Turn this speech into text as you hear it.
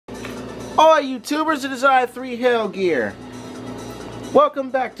All YouTubers, it is I3 Hellgear. Welcome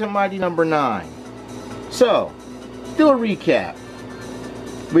back to Mighty Number 9. So, do a recap.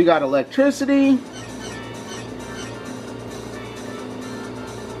 We got electricity,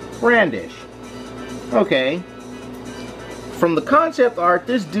 brandish. Okay. From the concept art,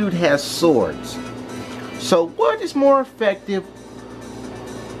 this dude has swords. So what is more effective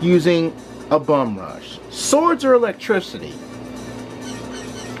using a bum rush? Swords or electricity?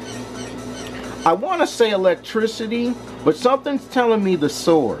 I want to say electricity, but something's telling me the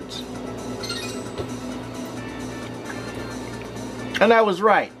swords. And I was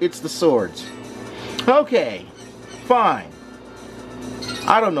right, it's the swords. Okay, fine.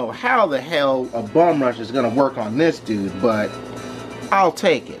 I don't know how the hell a bum rush is going to work on this dude, but I'll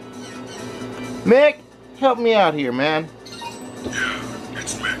take it. Mick, help me out here, man. Yeah,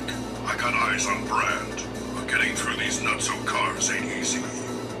 it's Mick. I got eyes on Brand, but getting through these nutso cars ain't easy.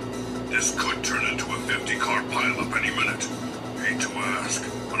 This could turn into a 50-car pileup any minute. Hate to ask,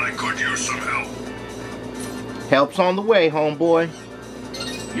 but I could use some help. Help's on the way, homeboy.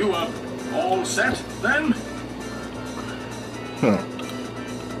 You all set, then?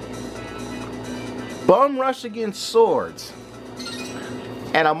 Bum rush against swords.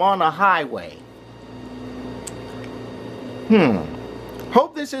 And I'm on a highway.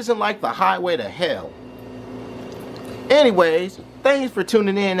 Hope this isn't like the highway to hell. Anyways, thanks for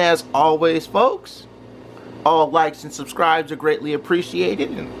tuning in as always, folks. All likes and subscribes are greatly appreciated.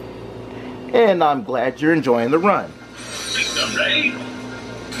 And I'm glad you're enjoying the run. System ready?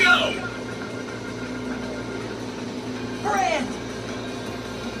 Go! Brand!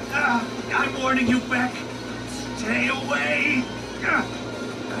 I'm warning you, Beck. Stay away!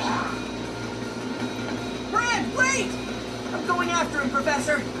 Brand, wait! I'm going after him,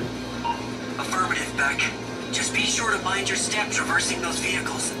 Professor. Affirmative, Beck. Just be sure to mind your step traversing those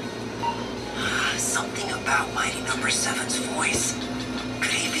vehicles. Something about Mighty Number 7's voice.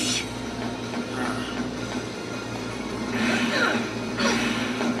 Could he be?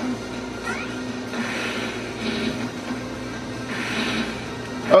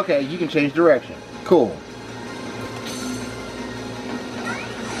 Okay, you can change direction. Cool.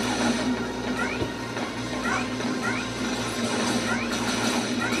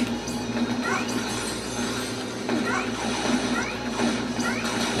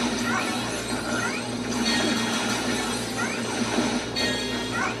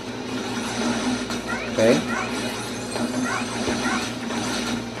 Okay.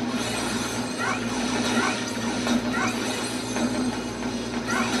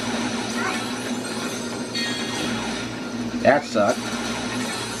 That sucked.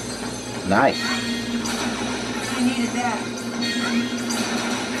 Nice. I needed that.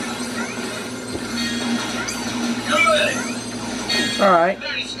 Good! Alright.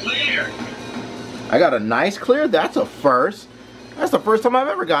 Nice clear! I got a nice clear? That's a first. That's the first time I've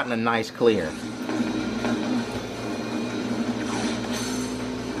ever gotten a nice clear.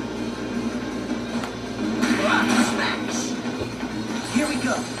 Smash! Here we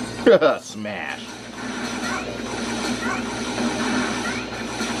go. Smash.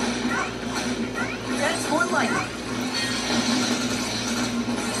 That's more like it.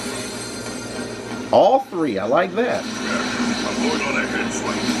 All three. I like that. I'm going on ahead so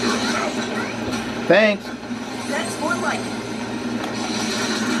I can clear a path. Thanks. That's more like it.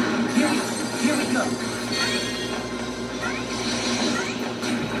 Here we go.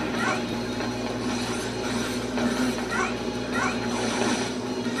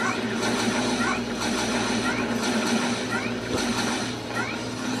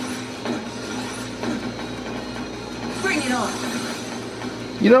 Bring it on.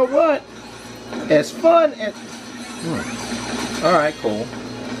 You know what? As fun as... Alright, cool.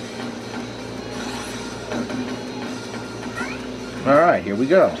 Alright, here we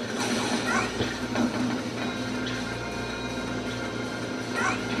go.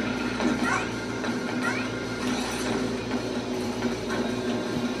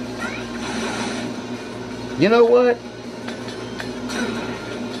 You know what?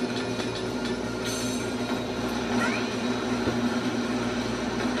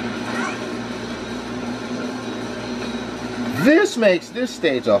 This makes this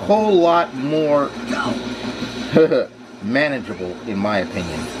stage a whole lot more manageable, in my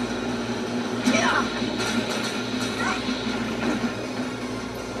opinion.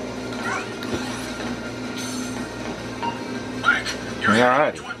 Mike, you're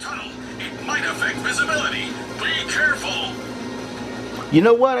Alright. heading into a tunnel. It might affect visibility. Be careful. You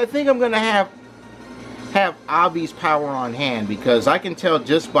know what? I think I'm gonna have Avi's power on hand, because I can tell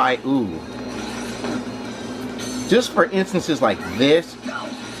just by just for instances like this,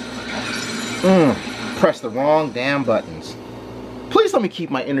 Press the wrong damn buttons. Please let me keep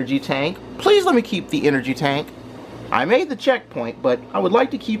my energy tank. Please let me keep the energy tank. I made the checkpoint, but I would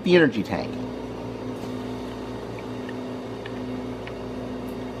like to keep the energy tank.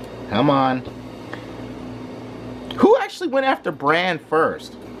 Come on. Who actually went after Brand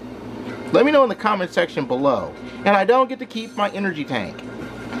first? Let me know in the comment section below. And I don't get to keep my energy tank.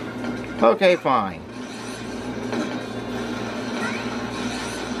 Okay, fine.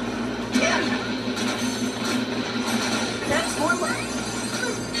 That's more like...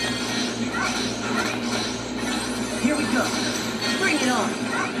 Here we go. Bring it on.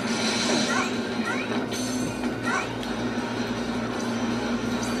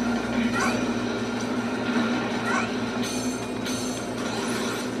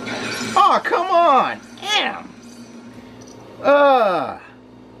 Oh, come on! Damn!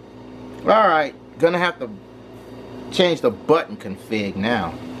 Alright, gonna have to change the button config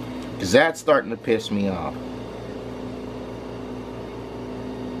now. Because that's starting to piss me off.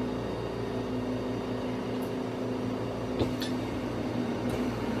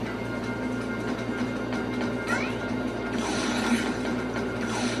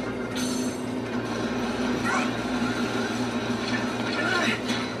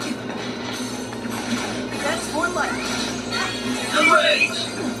 That's more like... Great!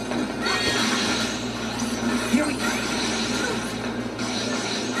 Here we go.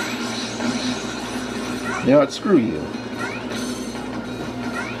 You know what? Screw you.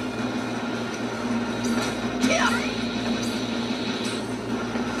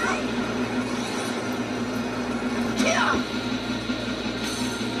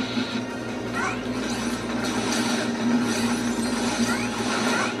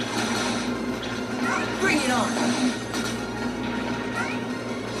 Bring it on.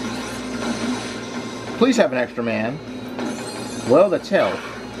 Please have an extra man. Well, that's health.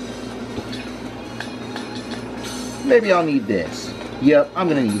 Maybe I'll need this. Yep, I'm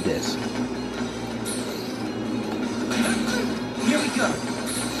gonna need this. Here we go.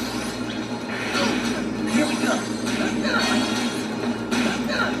 Here we go.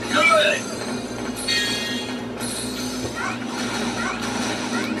 Good!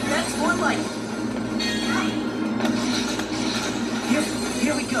 That's more like...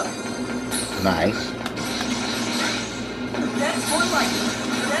 Here we go. Nice. That's more like...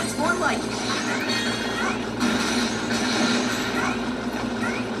 That's more like...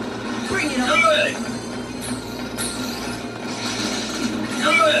 Bring it on. Good!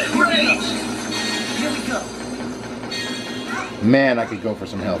 Good! Great! Here we go. Man, I could go for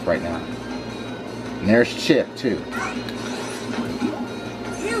some health right now. And there's Chip, too.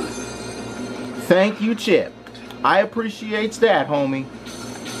 Phew. Thank you, Chip. I appreciate that, homie.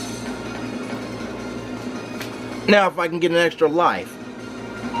 Now if I can get an extra life.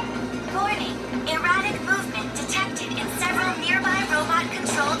 Warning. Erratic movement detected in several nearby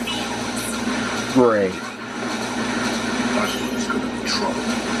robot-controlled vehicles. Great. That one's gonna be trouble.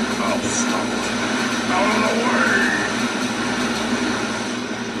 I'll stop it. Out of the way!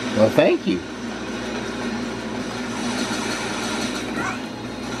 Well, thank you.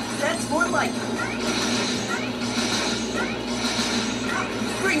 That's more like...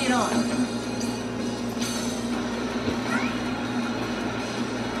 Bring it on.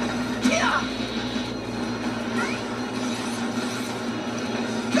 Yeah.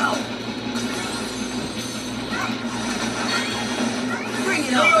 Go. Bring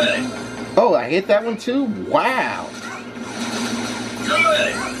it on. Good! Oh, I hit that one too? Wow.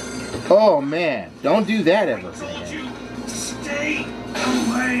 Good! Oh, man. Don't do that ever Told again. you, stay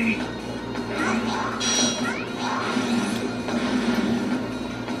away!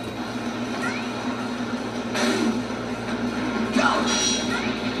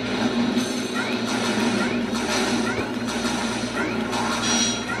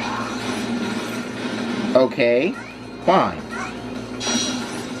 Okay, fine.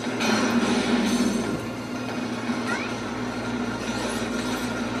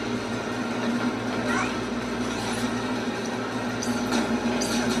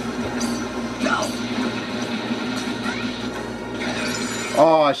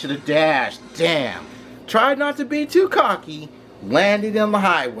 Oh, I should have dashed. Damn. Tried not to be too cocky. Landed on the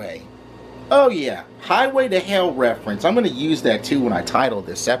highway. Oh yeah, Highway to Hell reference. I'm going to use that too when I title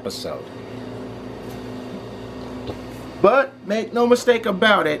this episode. But make no mistake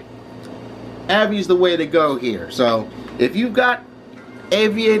about it, Abby's the way to go here. So if you've got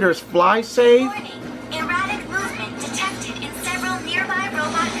Aviator's fly save, Warning. Erratic movement detected in several nearby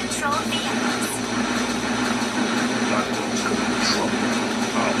robot-controlled vehicles. That one's gonna be trouble.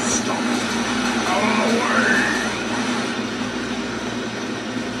 I'll stop it. Out of the way!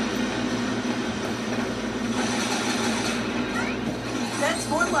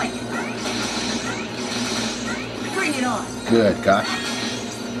 Good, gosh.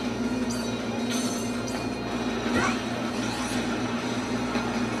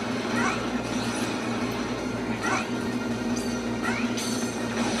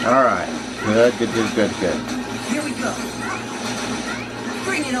 All right. Good, good, good, good, good. Here we go.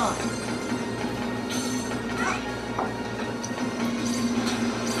 Bring it on.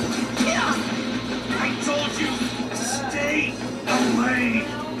 I told you, stay away.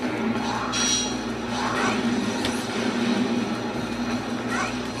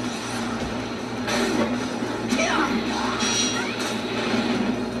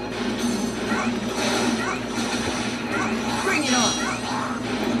 Bring it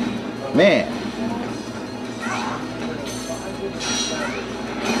on. Man.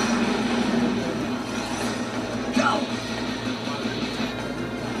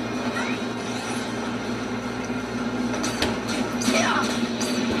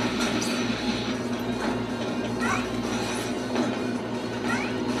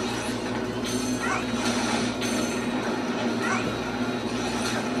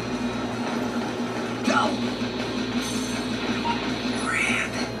 Go.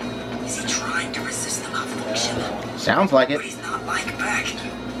 Brand, is he trying to resist the malfunction? Sounds like it. But he's not like back.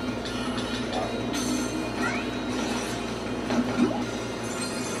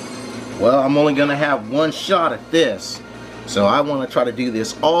 Well, I'm only gonna have one shot at this, so I want to try to do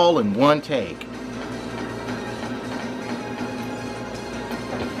this all in one take.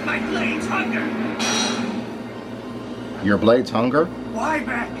 My blade's hunger. Your blade's hunger? Why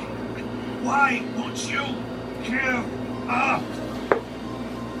back? Why won't you give up?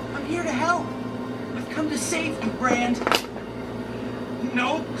 I'm here to help. I've come to save you, Brand.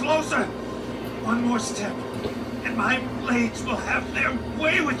 No closer. One more step, and my blades will have their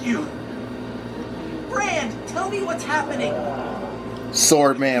way with you. Brand, tell me what's happening.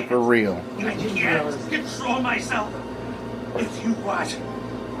 Swordman for real. I can't control myself. If you want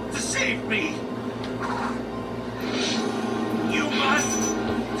to save me, you must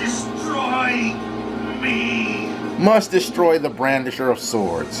destroy me. Must destroy the brandisher of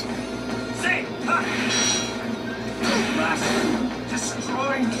swords. Say, you must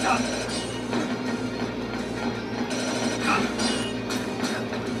destroy me.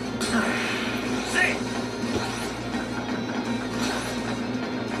 Say. Say.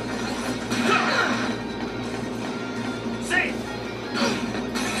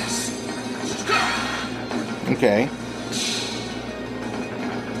 Okay.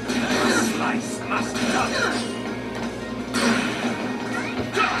 Slice must cut.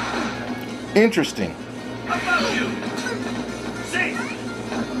 Interesting. Above you. Say.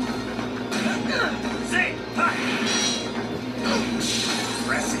 Say.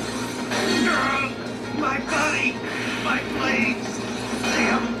 Pressing. My body. My blades. They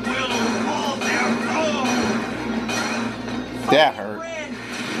will hold their own. That hurt. Brand,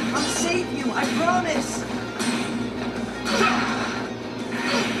 I'll save you, I promise.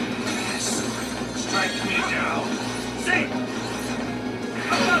 Strike me down. Say.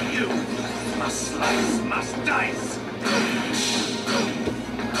 Above you. Must slice, must dice.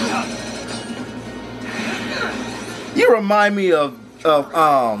 You remind me of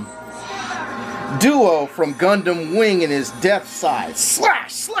Duo from Gundam Wing and his Death Side.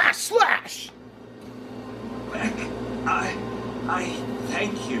 Slash, slash, slash. Beck, I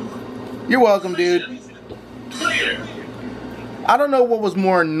thank you. You're welcome, dude. Clear. I don't know what was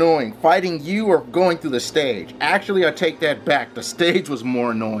more annoying, fighting you or going through the stage. Actually, I take that back. The stage was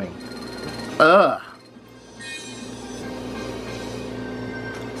more annoying. Ugh.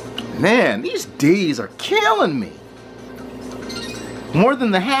 Man, these D's are killing me. More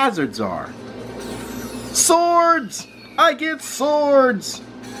than the hazards are. Swords! I get swords!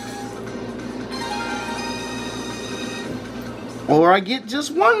 Or I get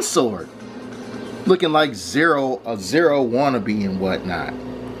just one sword. Looking like a zero wannabe and whatnot.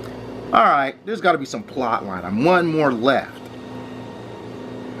 Alright, there's got to be some plot line. I'm one more left.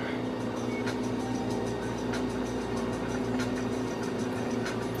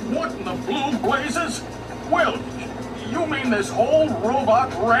 What in the blue blazes? Well, you mean this whole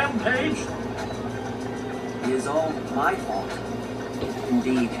robot rampage? It is all my fault.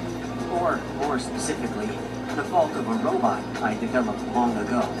 Indeed. Or, more specifically, the fault of a robot I developed long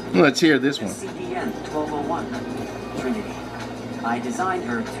ago. Let's hear this The one. CDN-1201, Trinity. I designed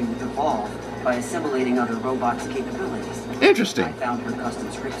her to evolve by assimilating other robots' capabilities. Interesting. I found her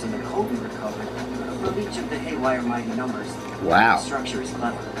custom scripts in the code we recovered from each of the Haywire mighty numbers. Wow. The structure is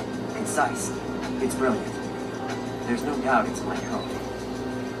clever, concise, it's brilliant. There's no doubt it's my code.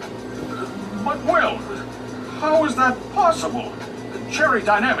 But, well, how is that possible? Cherry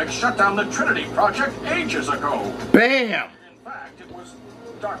Dynamics shut down the Trinity project ages ago. Bam! was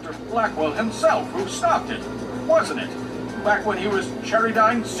Dr. Blackwell himself who stopped it, wasn't it? Back when he was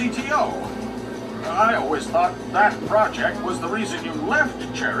Cherrydyne's CTO. I always thought that project was the reason you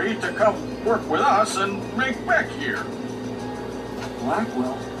left Cherry to come work with us and make Beck here.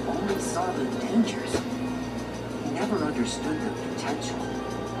 Blackwell only saw the dangers. He never understood the potential.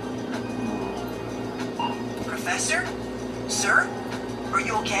 Professor? Sir? Are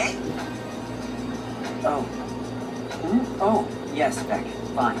you okay? Oh. Oh, yes, Beck.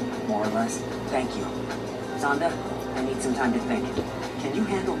 Fine, more or less. Thank you. Zonda, I need some time to think. Can you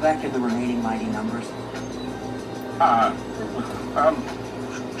handle Beck and the remaining mighty numbers?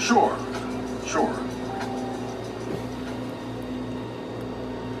 Sure.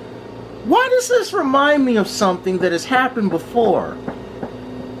 Why does this remind me of something that has happened before?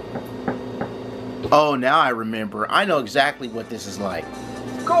 Oh, now I remember. I know exactly what this is like.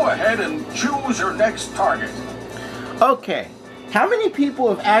 Go ahead and choose your next target. Okay, how many people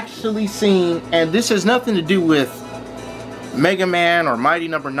have actually seen, and this has nothing to do with Mega Man or Mighty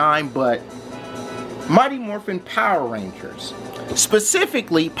Number 9, but Mighty Morphin Power Rangers.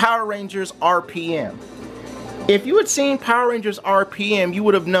 Specifically, Power Rangers RPM. If you had seen Power Rangers RPM, you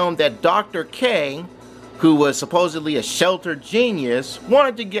would have known that Dr. K, who was supposedly a sheltered genius,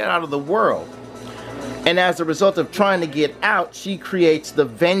 wanted to get out of the world. And as a result of trying to get out, she creates the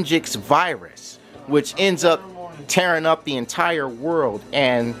Venjix virus, which ends up tearing up the entire world,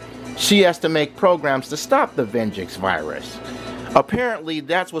 and she has to make programs to stop the Venjix virus. Apparently,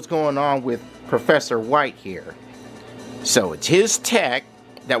 that's what's going on with Professor White here. So it's his tech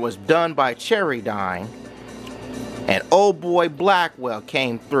that was done by Cherrydyne, and old boy Blackwell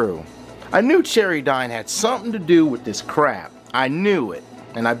came through. I knew Cherrydyne had something to do with this crap. I knew it.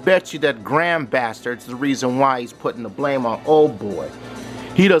 And I bet you that Graham bastard's the reason why he's putting the blame on old boy.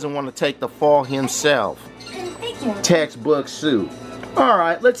 He doesn't want to take the fall himself. Configure. Textbook suit.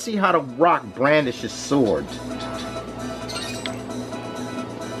 Alright, let's see how the Rock brandishes swords.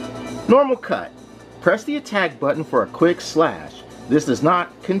 Normal cut. Press the attack button for a quick slash. This does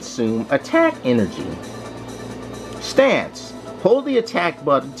not consume attack energy. Stance. Hold the attack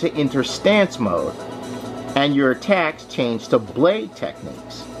button to enter stance mode, and your attacks change to blade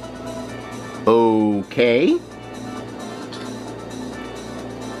techniques. Okay.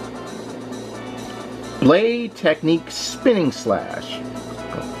 Blade technique spinning slash.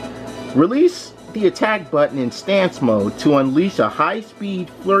 Release the attack button in stance mode to unleash a high-speed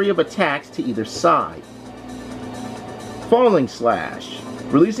flurry of attacks to either side. Falling slash.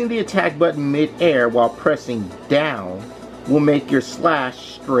 Releasing the attack button mid-air while pressing down will make your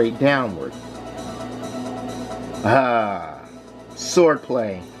slash straight downward.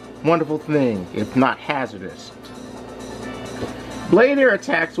 Swordplay. Wonderful thing, if not hazardous. Blade air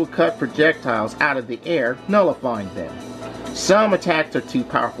attacks will cut projectiles out of the air, nullifying them. Some attacks are too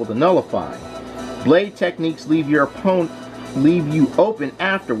powerful to nullify. Blade techniques leave you open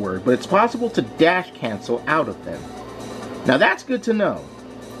afterward, but it's possible to dash cancel out of them. Now that's good to know.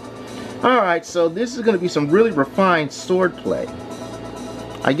 Alright, so this is going to be some really refined swordplay.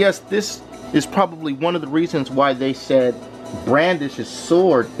 I guess this is probably one of the reasons why they said Brandish's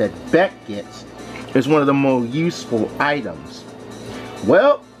sword that Beck gets is one of the more useful items.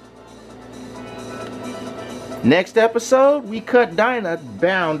 Well, next episode we cut Dyna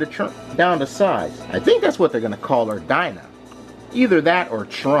down to size. I think that's what they're going to call her, Dyna. Either that or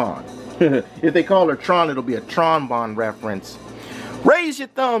Tron. If they call her Tron, it'll be a Tron Bond reference. Raise your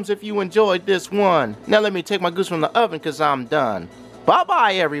thumbs if you enjoyed this one. Now let me take my goose from the oven because I'm done.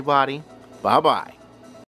 Bye-bye, everybody. Bye-bye.